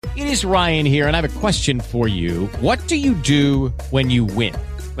It is Ryan here, and I have a question for you. What do you do when you win?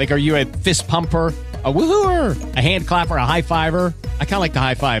 Like, are you a fist pumper, a woohooer, a hand clapper, a high fiver? I kind of like the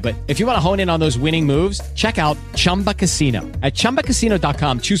high five, but if you want to hone in on those winning moves, check out Chumba Casino. At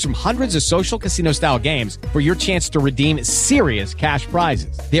ChumbaCasino.com, choose from hundreds of social casino-style games for your chance to redeem serious cash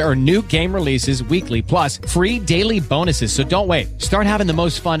prizes. There are new game releases weekly, plus free daily bonuses. So don't wait. Start having the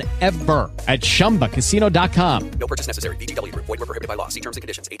most fun ever at ChumbaCasino.com. No purchase necessary. VGW. Void where prohibited by law. See terms and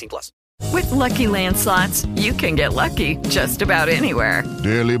conditions. 18+. With Lucky Land Slots, you can get lucky just about anywhere.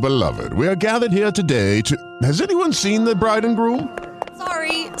 Dearly beloved, we are gathered here today to... Has anyone seen the bride and groom?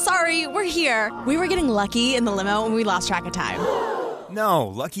 Sorry, we're here. We were getting lucky in the limo and we lost track of time. No,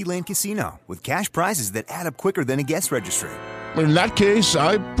 Lucky Land Casino, with cash prizes that add up quicker than a guest registry. In that case,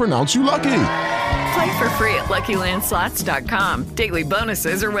 I pronounce you lucky. Play for free at LuckyLandSlots.com. Daily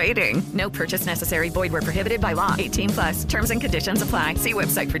bonuses are waiting. No purchase necessary. Void where prohibited by law. 18+. Terms and conditions apply. See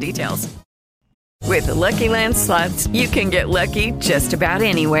website for details. With the Lucky Land Slots, you can get lucky just about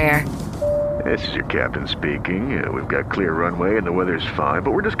anywhere. This is your captain speaking. We've got clear runway and the weather's fine, but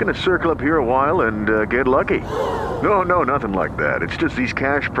we're just going to circle up here a while and get lucky. No, nothing like that. It's just these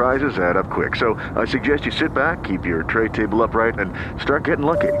cash prizes add up quick. So I suggest you sit back, keep your tray table upright, and start getting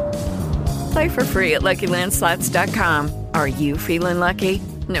lucky. Play for free at LuckyLandSlots.com. Are you feeling lucky?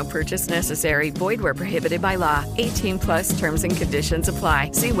 No purchase necessary. Void where prohibited by law. 18+ terms and conditions apply.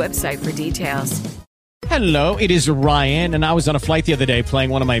 See website for details. Hello, it is Ryan, and I was on a flight the other day playing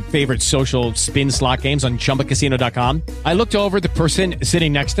one of my favorite social spin slot games on ChumbaCasino.com. I looked over at the person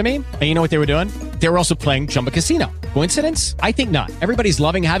sitting next to me, and you know what they were doing? They were also playing Chumba Casino. Coincidence? I think not. Everybody's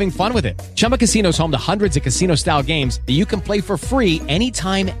loving having fun with it. Chumba Casino is home to hundreds of casino-style games that you can play for free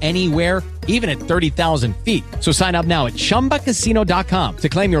anytime, anywhere, even at 30,000 feet. So sign up now at ChumbaCasino.com to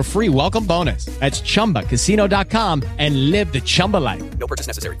claim your free welcome bonus. That's ChumbaCasino.com and live the Chumba life. No purchase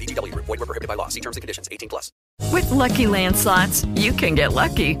necessary. VGW. Void where prohibited by law. See terms and conditions. 18+. With Lucky Land Slots, you can get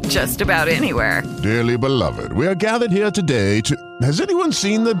lucky just about anywhere. Dearly beloved, we are gathered here today to... Has anyone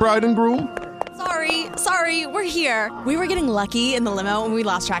seen the bride and groom? Sorry, we're here. We were getting lucky in the limo and we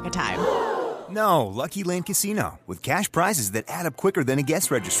lost track of time. No, Lucky Land Casino, with cash prizes that add up quicker than a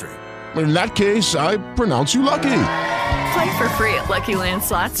guest registry. In that case, I pronounce you lucky. Play for free at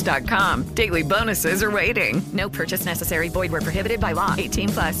LuckyLandSlots.com. Daily bonuses are waiting. No purchase necessary. Void where prohibited by law.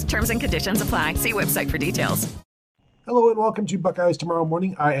 18+. Terms and conditions apply. See website for details. Hello and welcome to Buckeyes Tomorrow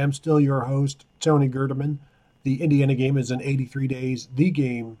Morning. I am still your host, Tony Gerdeman. The Indiana game is in 83 days. The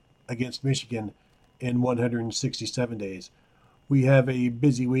game against Michigan in 167 days. We have a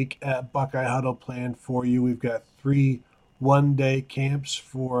busy week at Buckeye Huddle planned for you. We've got 3 one-day camps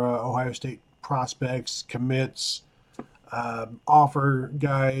for Ohio State prospects, commits, offer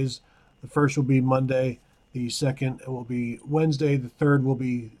guys. The first will be Monday. The second will be Wednesday. The third will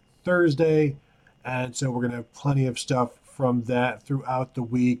be Thursday. And so we're going to have plenty of stuff from that throughout the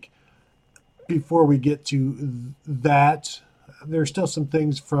week. Before we get to that, there's still some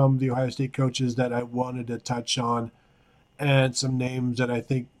things from the Ohio State coaches that I wanted to touch on and some names that I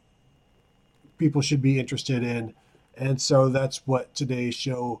think people should be interested in. And so that's what today's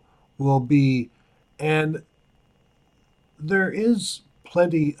show will be. And there is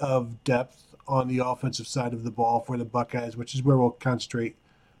plenty of depth on the offensive side of the ball for the Buckeyes, which is where we'll concentrate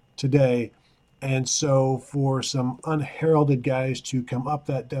today. And so for some unheralded guys to come up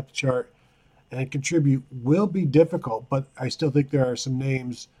that depth chart and contribute will be difficult, but I still think there are some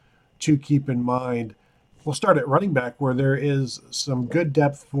names to keep in mind. We'll start at running back, where there is some good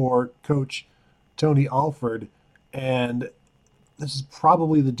depth for Coach Tony Alford, and this is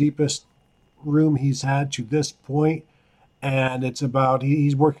probably the deepest room he's had to this point, and it's about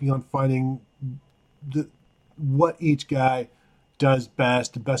he's working on finding what each guy does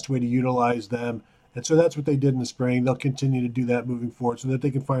best, the best way to utilize them, and so that's what they did in the spring. They'll continue to do that moving forward so that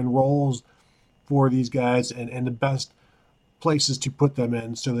they can find roles for these guys and the best places to put them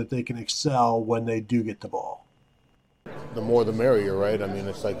in so that they can excel when they do get the ball. The more the merrier, right? I mean,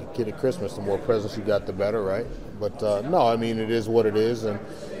 it's like a kid at Christmas. The more presents you got, the better, right? But no, I mean, it is what it is. And,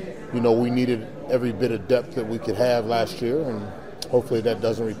 you know, we needed every bit of depth that we could have last year. And hopefully that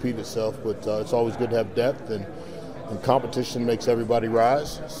doesn't repeat itself. But it's always good to have depth. And competition makes everybody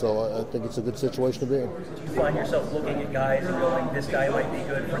rise. So I think it's a good situation to be in. Do you find yourself looking at guys and going, this guy might be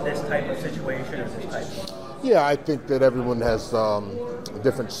good for this type of situation or this type? Yeah, I think that everyone has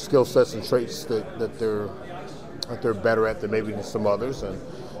different skill sets and traits that they're better at than maybe some others, and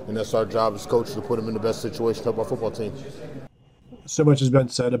that's our job as coaches to put them in the best situation to help our football team. So much has been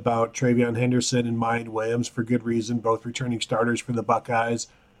said about Travion Henderson and Mayan Williams for good reason, both returning starters for the Buckeyes.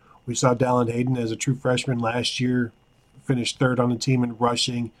 We saw Dallin Hayden as a true freshman last year finished third on the team in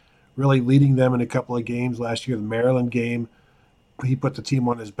rushing, really leading them in a couple of games last year. The Maryland game, he put the team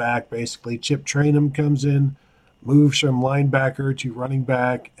on his back, basically. Chip Trayanum comes in, moves from linebacker to running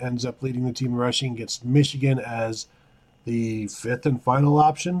back, ends up leading the team in rushing, gets Michigan as the fifth and final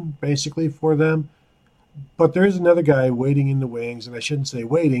option, basically, for them. But there is another guy waiting in the wings, and I shouldn't say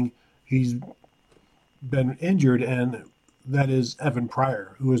waiting. He's been injured, and that is Evan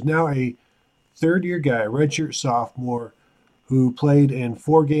Pryor, who is now a third-year guy, redshirt sophomore, who played in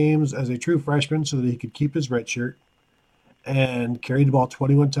 4 games as a true freshman so that he could keep his redshirt, and carried the ball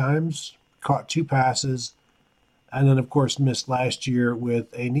 21 times, caught 2 passes, and then, of course, missed last year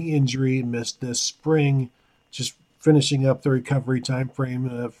with a knee injury, missed this spring, just finishing up the recovery time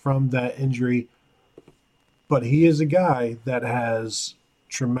frame from that injury. But he is a guy that has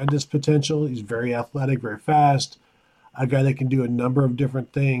tremendous potential. He's very athletic, very fast, a guy that can do a number of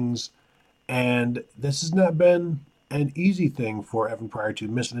different things. And this has not been an easy thing for Evan Pryor to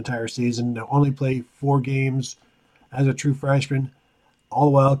miss an entire season, to only play 4 games as a true freshman, all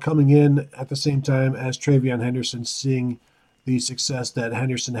the while coming in at the same time as Travion Henderson, seeing the success that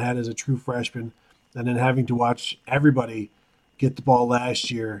Henderson had as a true freshman, and then having to watch everybody get the ball last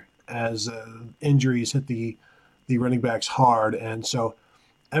year as injuries hit the running backs hard. And so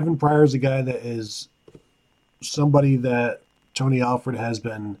Evan Pryor is a guy that is somebody that Tony Alford has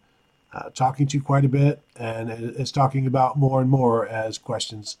been talking to quite a bit, and is talking about more and more as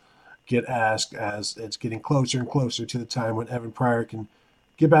questions get asked, as it's getting closer and closer to the time when Evan Pryor can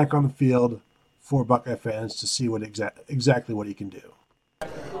get back on the field for Buckeye fans to see what exactly what he can do.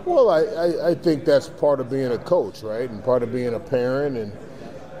 Well, I think that's part of being a coach, right, and part of being a parent, and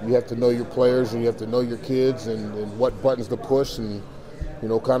you have to know your players and you have to know your kids and what buttons to push, and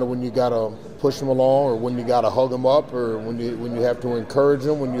kind of when you got to push them along, or when you got to hug them up, or when you have to encourage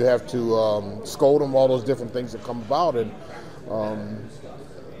them, when you have to scold them, all those different things that come about. And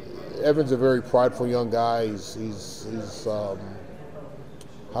Evan's a very prideful young guy. He's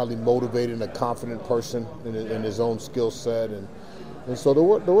highly motivated and a confident person in his own skill set, and so there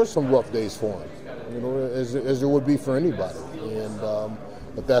were some rough days for him, as there would be for anybody. And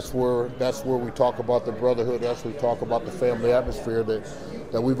but that's where we talk about the brotherhood. That's where we talk about the family atmosphere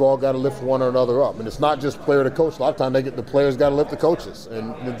that we've all got to lift one another up. And it's not just player to coach. A lot of times the players got to lift the coaches,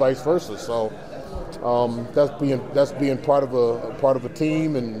 and vice versa. So that's being part of a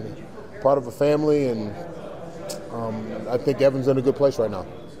team and part of a family. And I think Evan's in a good place right now.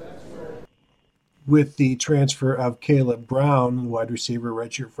 With the transfer of Caleb Brown, the wide receiver,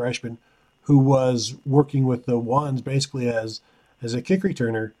 redshirt freshman, who was working with the Ones basically as a kick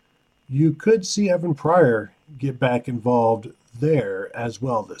returner, you could see Evan Pryor get back involved there as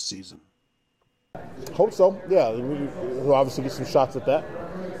well this season. Hope so. Yeah, we'll obviously get some shots at that.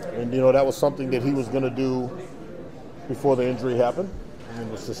 And, that was something that he was going to do before the injury happened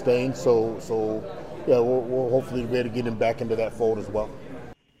and was sustained. So yeah, we'll hopefully be able to get him back into that fold as well.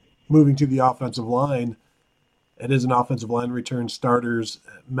 Moving to the offensive line, it is an offensive line return starters,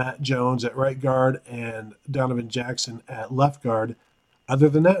 Matt Jones at right guard and Donovan Jackson at left guard. Other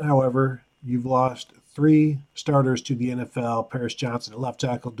than that, however, you've lost 3 starters to the NFL, Paris Johnson at left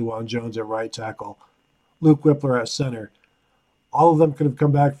tackle, DeJuan Jones at right tackle, Luke Whippler at center. All of them could have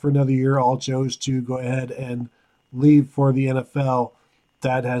come back for another year. All chose to go ahead and leave for the NFL.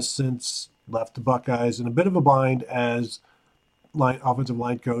 That has since left the Buckeyes in a bit of a bind as offensive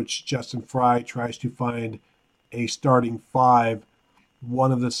line coach Justin Frye tries to find a starting 5.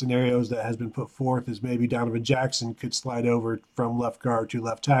 One of the scenarios that has been put forth is maybe Donovan Jackson could slide over from left guard to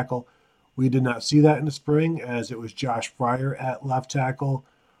left tackle. We did not see that in the spring, as it was Josh Fryer at left tackle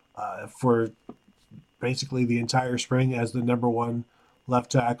for basically the entire spring as the number 1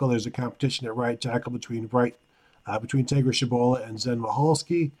 left tackle. There's a competition at right tackle between Tegra Shabola and Zen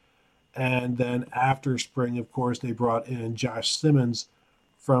Mahalski. And then after spring, of course, they brought in Josh Simmons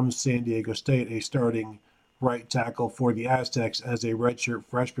from San Diego State, a starting right tackle for the Aztecs as a redshirt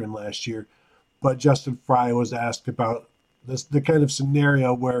freshman last year. But Justin Frye was asked about the kind of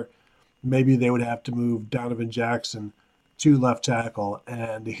scenario where maybe they would have to move Donovan Jackson to left tackle,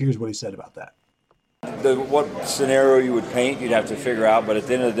 and here's what he said about that. What scenario you would paint, you'd have to figure out, but at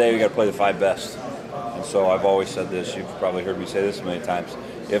the end of the day, we got to play the 5 best. And so I've always said this, you've probably heard me say this many times.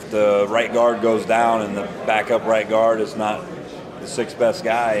 If the right guard goes down and the backup right guard is not the 6th best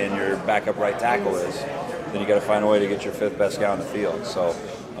guy and your backup right tackle is, then you got to find a way to get your 5th best guy on the field. So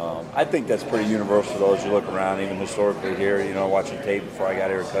I think that's pretty universal, though, as you look around, even historically here, watching tape before I got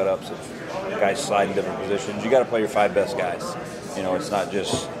here, cut-ups of guys slide in different positions. You got to play your 5 best guys. It's not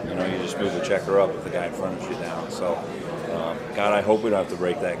just, you just move the checker up if the guy in front of you down. So, God, I hope we don't have to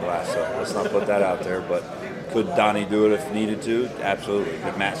break that glass. So let's not put that out there. But Could Donnie do it if needed to? Absolutely.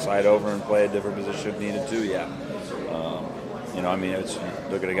 Could Matt slide over and play a different position if needed to? Yeah. It's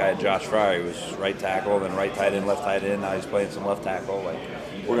look at a guy at Josh Frye who was right tackle, then right tight end, left tight end. Now he's playing some left tackle.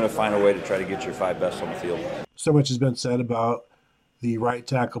 We're going to find a way to try to get your 5 best on the field. So much has been said about the right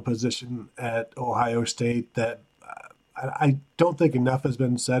tackle position at Ohio State that I don't think enough has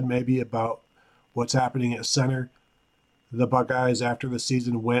been said maybe about what's happening at center. The Buckeyes, after the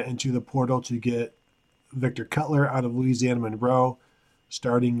season, went into the portal to get Victor Cutler out of Louisiana Monroe,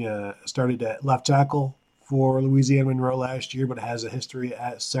 started at left tackle for Louisiana Monroe last year, but has a history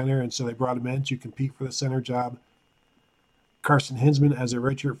at center, and so they brought him in to compete for the center job. Carson Hinsman, as a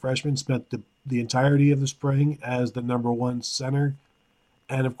redshirt freshman, spent the entirety of the spring as the number 1 center.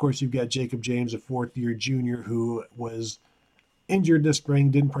 And, of course, you've got Jacob James, a fourth-year junior, who was injured this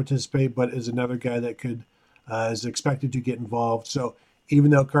spring, didn't participate, but is another guy that is expected to get involved. So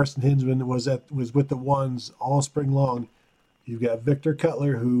even though Carson Hinsman was with the ones all spring long, you've got Victor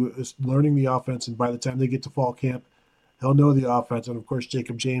Cutler, who is learning the offense, and by the time they get to fall camp, he'll know the offense. And, of course,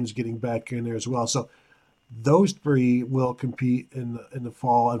 Jacob James getting back in there as well. So those 3 will compete in the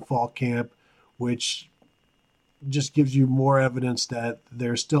fall and fall camp, which just gives you more evidence that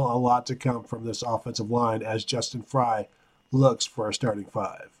there's still a lot to come from this offensive line as Justin Frye looks for a starting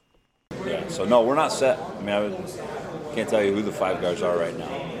 5. Yeah, so no, we're not set. I can't tell you who the 5 guys are right now.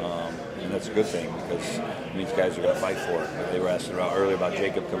 And that's a good thing because it means guys are going to fight for it. They were asking earlier about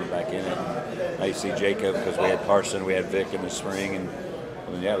Jacob coming back in. And now you see Jacob because we had Carson, we had Vic in the spring. And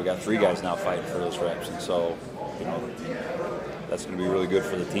we got 3 guys now fighting for those reps. And so, that's going to be really good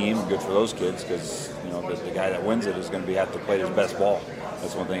for the team, good for those kids because, the guy that wins it is going to have to play his best ball.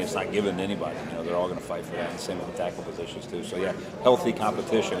 That's one thing. It's not given to anybody. They're all going to fight for that, and same with the tackle positions too. So yeah, healthy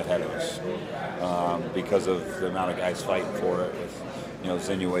competition ahead of us because of the amount of guys fighting for it. With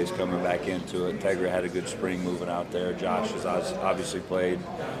Zenue's coming back into it. Tegra had a good spring moving out there. Josh has obviously played.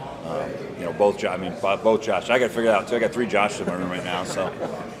 Both Josh. I got to figure it out too. I got 3 Joshes in my room right now, so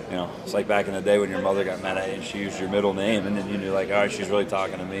it's like back in the day when your mother got mad at you and she used your middle name, and then you're like, all right, she's really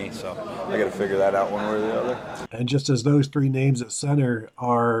talking to me. So I got to figure that out one way or the other. And just as those 3 names at center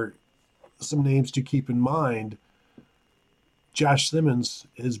are some names to keep in mind, Josh Simmons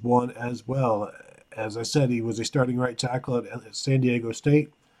is one as well. As I said, he was a starting right tackle at San Diego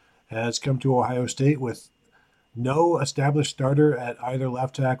State, has come to Ohio State with no established starter at either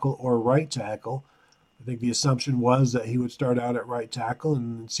left tackle or right tackle. I think the assumption was that he would start out at right tackle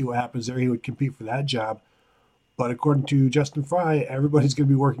and see what happens there. He would compete for that job. But according to Justin Frye, everybody's going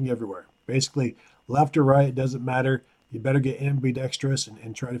to be working everywhere. Basically, left or right, it doesn't matter. You better get ambidextrous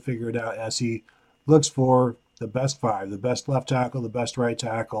and try to figure it out as he looks for the best 5, the best left tackle, the best right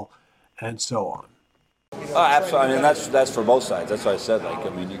tackle, and so on. Oh, absolutely. That's for both sides. That's what I said.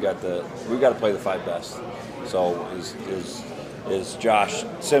 we've got to play the 5 best. So is Josh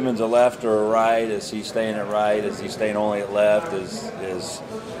Simmons a left or a right? Is he staying at right? Is he staying only at left? Is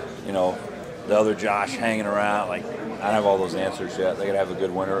the other Josh hanging around? I don't have all those answers yet. They're gonna have a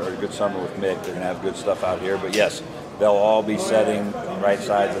good winter or a good summer with Mick. They're gonna have good stuff out here. But yes, they'll all be setting right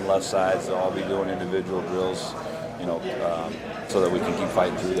sides and left sides. They'll all be doing individual drills. So that we can keep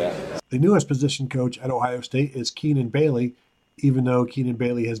fighting through that. The newest position coach at Ohio State is Keenan Bailey, even though Keenan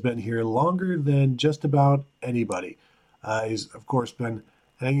Bailey has been here longer than just about anybody. He's, of course, been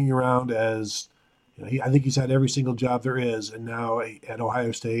hanging around as, I think he's had every single job there is, and now at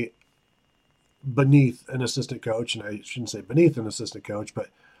Ohio State, beneath an assistant coach, and I shouldn't say beneath an assistant coach, but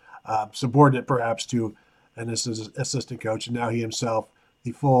subordinate perhaps to an assistant coach, and now he himself,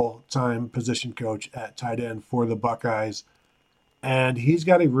 the full-time position coach at tight end for the Buckeyes. And he's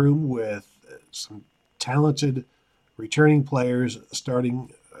got a room with some talented returning players,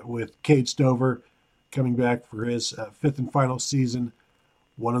 starting with Cade Stover coming back for his 5th and final season.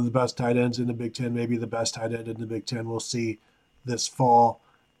 One of the best tight ends in the Big Ten, maybe the best tight end in the Big Ten. We'll see this fall.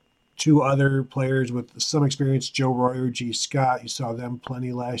 2 other players with some experience, Joe Royer, G. Scott. You saw them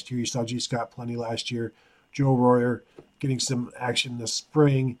plenty last year. You saw G. Scott plenty last year. Joe Royer getting some action this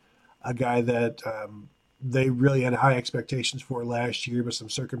spring, a guy that they really had high expectations for last year, but some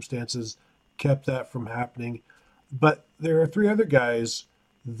circumstances kept that from happening. But there are 3 other guys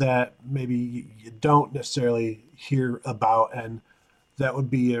that maybe you don't necessarily hear about, and that would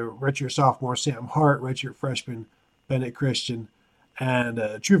be a redshirt sophomore Sam Hart, redshirt freshman Bennett Christian, and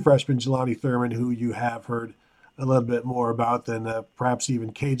a true freshman Jelani Thurman, who you have heard a little bit more about than perhaps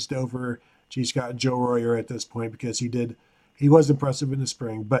even Cade Stover, G. Scott, and Joe Royer at this point, because he was impressive in the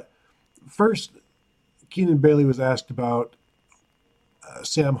spring. But first, Keenan Bailey was asked about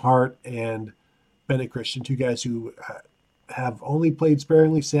Sam Hart and Bennett Christian, 2 guys who have only played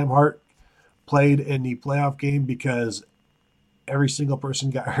sparingly. Sam Hart played in the playoff game because every single person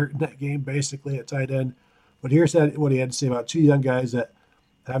got hurt in that game, basically, at tight end. But here's what he had to say about two young guys that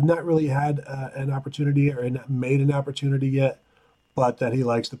have not really had an opportunity or not made an opportunity yet, but that he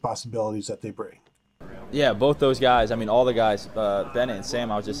likes the possibilities that they bring. Yeah, both those guys, I mean, all the guys, Bennett and Sam,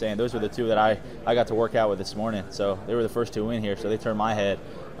 I was just saying, those were the two that I got to work out with this morning. So they were the first two in here, so they turned my head.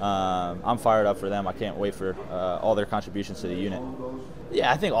 I'm fired up for them. I can't wait for all their contributions to the unit. Yeah,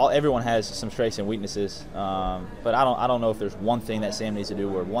 I think everyone has some strengths and weaknesses, but I don't know if there's one thing that Sam needs to do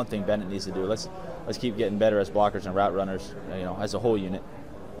or one thing Bennett needs to do. Let's keep getting better as blockers and route runners, as a whole unit.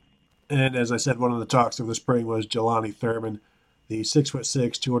 And as I said, one of the talks of the spring was Jelani Thurman, the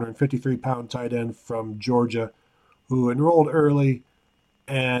 6'6", 253-pound tight end from Georgia, who enrolled early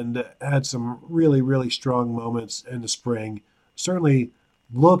and had some really, really strong moments in the spring. Certainly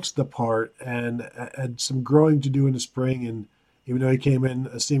looks the part and had some growing to do in the spring, and even though he came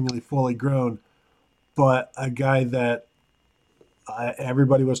in seemingly fully grown, but a guy that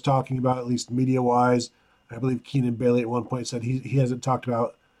everybody was talking about, at least media-wise. I believe Keenan Bailey at one point said he hasn't talked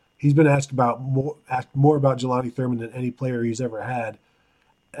about. He's been asked more about Jelani Thurman than any player he's ever had,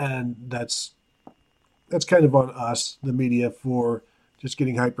 and that's kind of on us, the media, for just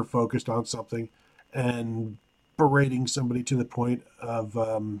getting hyper focused on something and berating somebody to the point of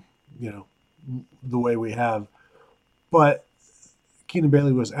the way we have. But Keenan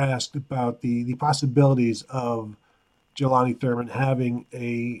Bailey was asked about the possibilities of Jelani Thurman having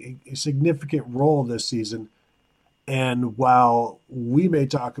a significant role this season. And while we may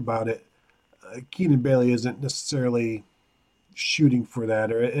talk about it, Keenan Bailey isn't necessarily shooting for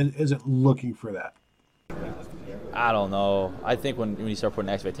that or isn't looking for that. I don't know. I think when you start putting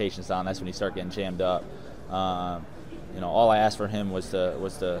expectations on, that's when you start getting jammed up. All I asked for him was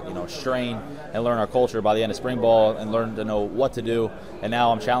to strain and learn our culture by the end of spring ball and learn to know what to do. And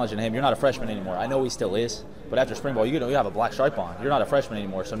now I'm challenging him. You're not a freshman anymore. I know he still is, but after spring ball, you have a black stripe on. You're not a freshman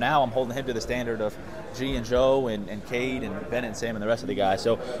anymore. So now I'm holding him to the standard of G and Joe and Cade and Bennett and Sam and the rest of the guys.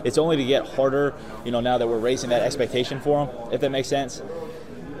 So it's only to get harder, now that we're raising that expectation for him, if that makes sense.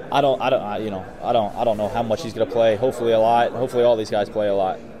 I don't know how much he's going to play. Hopefully a lot. Hopefully all these guys play a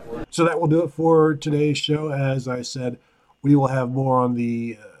lot. So that will do it for today's show. As I said, we will have more on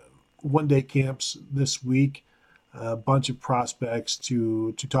the one-day camps this week, a bunch of prospects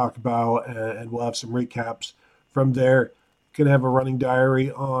to talk about, and we'll have some recaps from there. Going to have a running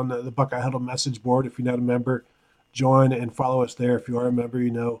diary on the Buckeye Huddle message board. If you're not a member, join and follow us there. If you are a member,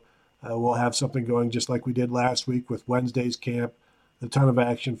 we'll have something going just like we did last week with Wednesday's camp. A ton of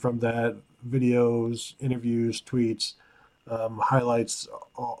action from that, videos, interviews, tweets, highlights,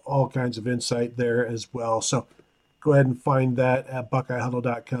 all kinds of insight there as well. So go ahead and find that at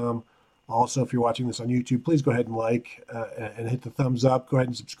BuckeyeHuddle.com. Also, if you're watching this on YouTube, please go ahead and like and hit the thumbs up. Go ahead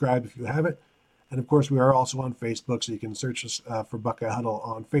and subscribe if you haven't. And, of course, we are also on Facebook, so you can search us for Buckeye Huddle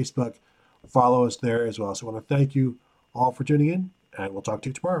on Facebook. Follow us there as well. So I want to thank you all for tuning in, and we'll talk to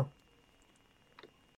you tomorrow.